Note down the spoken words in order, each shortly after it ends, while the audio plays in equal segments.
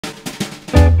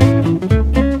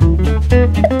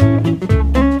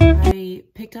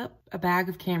up a bag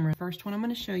of cameras. First one I'm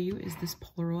going to show you is this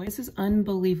Polaroid. This is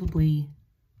unbelievably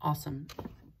awesome.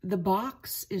 The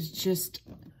box is just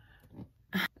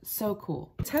so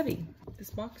cool. It's heavy. This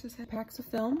box is packs of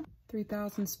film,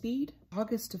 3000 speed,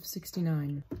 August of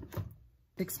 '69.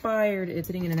 Expired. It's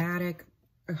sitting in an attic,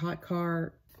 a hot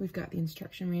car. We've got the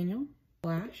instruction manual,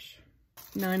 flash,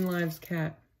 9 lives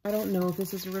cat. I don't know if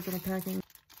this is original packing.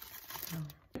 Oh.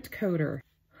 Coder,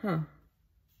 huh?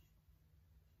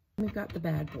 We've got the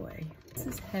bad boy. This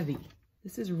is heavy.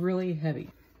 This is really heavy.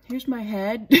 Here's my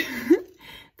head.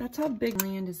 That's how big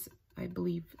Land is. I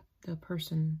believe the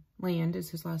person, Land is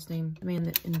his last name, the man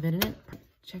that invented it.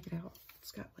 Check it out.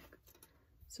 It's got like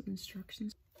some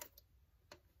instructions.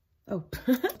 Oh,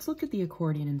 let's look at the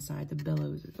accordion inside. The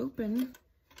bellows is open.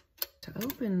 To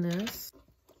open this.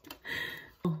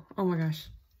 Oh my gosh.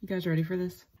 You guys ready for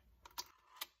this?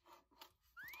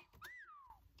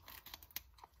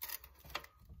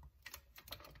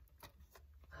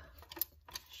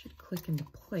 Should click into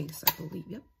place, I believe.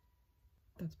 Yep.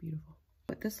 That's beautiful.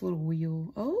 But this little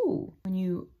wheel, oh, when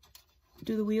you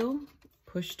do the wheel,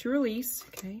 push to release.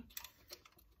 Okay.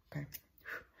 Okay.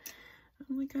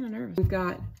 I'm like kind of nervous. We've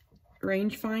got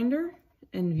rangefinder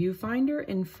and viewfinder,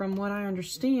 and from what I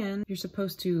understand, you're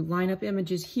supposed to line up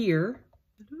images here.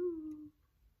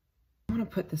 I want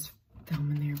to put this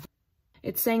film in there.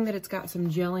 It's saying that it's got some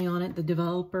jelly on it. The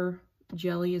developer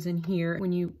jelly is in here.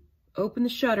 When you open the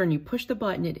shutter and you push the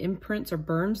button, it imprints or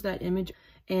burns that image.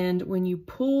 And when you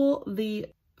pull the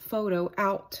photo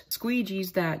out,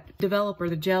 squeegees that developer,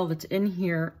 the gel that's in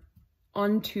here,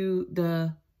 onto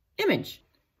the image.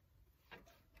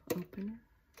 Open.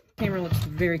 Camera looks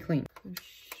very clean. Push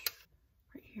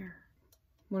right here.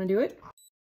 Want to do it?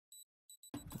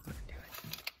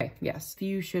 Okay, yes. If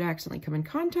you should accidentally come in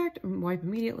contact, wipe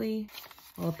immediately.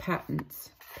 All the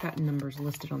patent numbers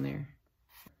listed on there.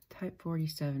 Type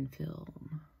 47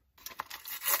 film.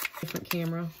 Different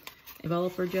camera.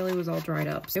 Developer jelly was all dried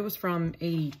up. It was from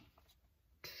 80.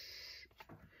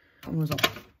 One was old.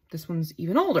 This one's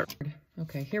even older.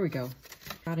 Okay, here we go.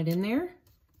 Got it in there.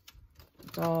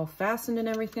 It's all fastened and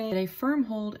everything. A firm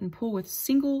hold and pull with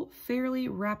single, fairly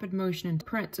rapid motion and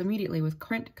prints immediately with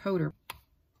print coder.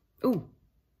 Ooh.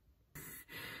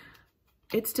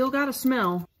 It still got a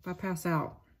smell if I pass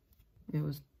out. It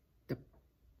was the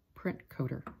print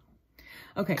coder.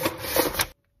 Okay.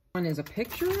 One is a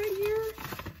picture right here.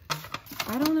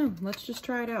 I don't know. Let's just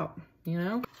try it out, you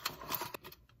know?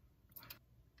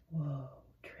 Whoa.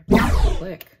 Trippy.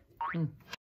 Click.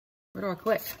 Where do I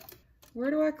click? Where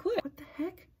do I click? What the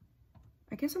heck?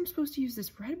 I guess I'm supposed to use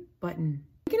this red button.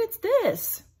 I think it's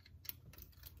this.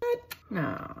 What?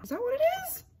 No. Is that what it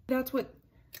is? That's what?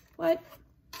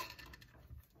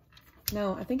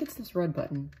 No, I think it's this red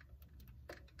button.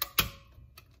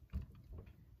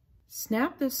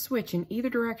 Snap this switch in either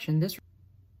direction. This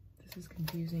is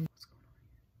confusing. What's going on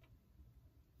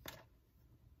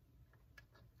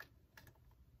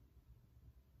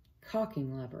here?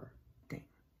 Cocking lever. Dang.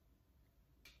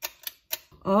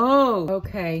 Oh,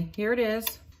 okay. Here it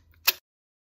is.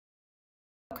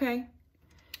 Okay.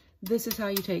 This is how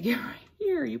you take it right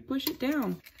here. You push it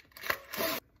down.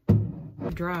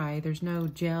 Dry. There's no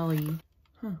jelly.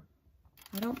 Huh.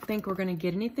 I don't think we're going to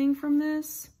get anything from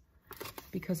this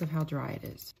because of how dry it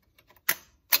is.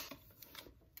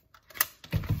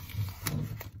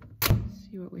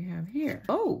 Let's see what we have here.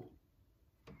 Oh!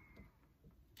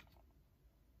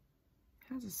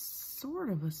 Has a sort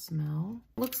of a smell.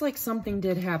 Looks like something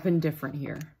did happen different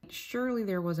here. Surely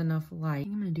there was enough light.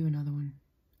 I'm going to do another one.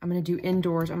 I'm going to do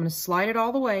indoors. I'm going to slide it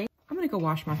all the way. I'm going to go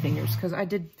wash my fingers because I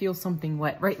did feel something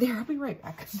wet right there. I'll be right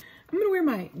back. I'm going to wear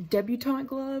my debutante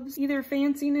gloves. Either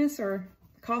fanciness or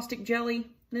caustic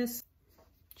jelly-ness.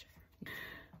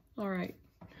 All right.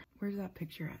 Where's that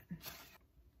picture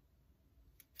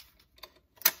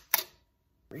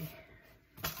at?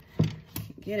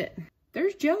 Can't get it.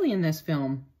 There's jelly in this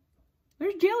film.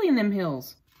 There's jelly in them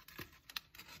hills.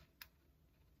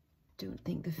 Don't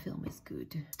think the film is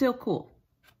good. Still cool.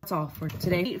 That's all for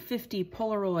today. 850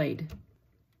 Polaroid.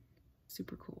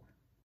 Super cool.